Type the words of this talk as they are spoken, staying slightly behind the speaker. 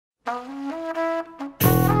I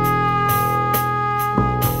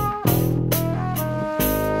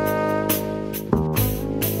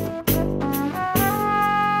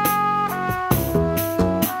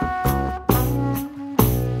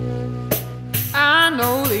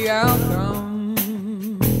know the outcome,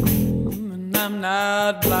 and I'm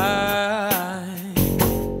not blind.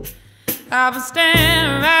 I've been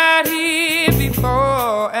standing right here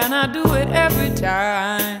before, and I do it every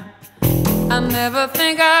time. I never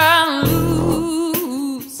think I'll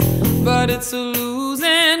lose, but it's a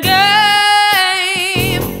losing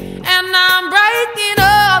game, and I'm breaking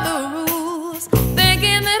all the rules,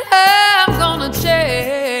 thinking that I'm gonna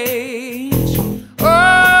change.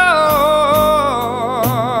 Oh,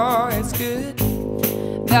 it's good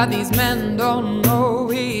that these men don't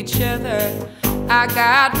know each other. I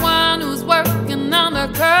got one who's working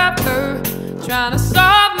undercover, trying to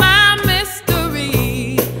solve my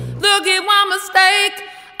mystery. Look at one mistake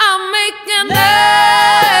I'm making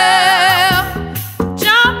now,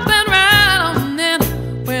 jumping right on in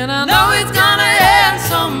when I know it's gonna end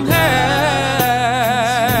somehow.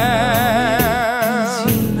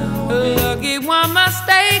 Look at one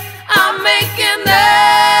mistake I'm making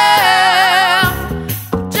now,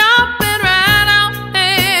 jumping right on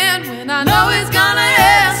in when I know it's gonna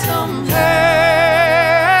end somehow.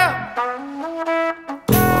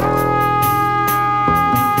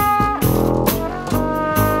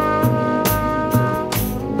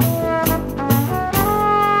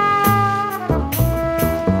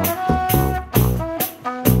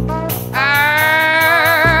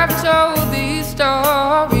 I've told these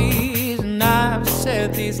stories and I've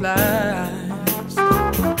said these lies.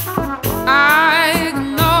 I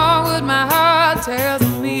ignore what my heart tells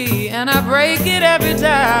me, and I break it every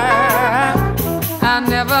time. I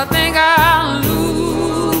never think I'll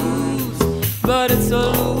lose, but it's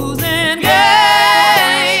a losing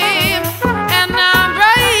game, and I'm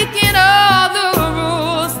breaking all the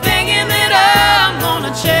rules, thinking that I'm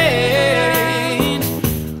gonna change.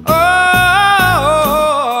 Oh,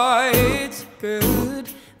 it's good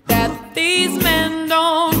that these men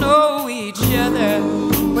don't know each other.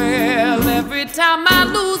 Well, every time I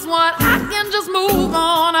lose one, I can just move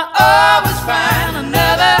on. I always find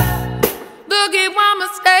another. Look at one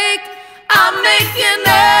mistake I'm making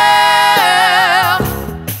now.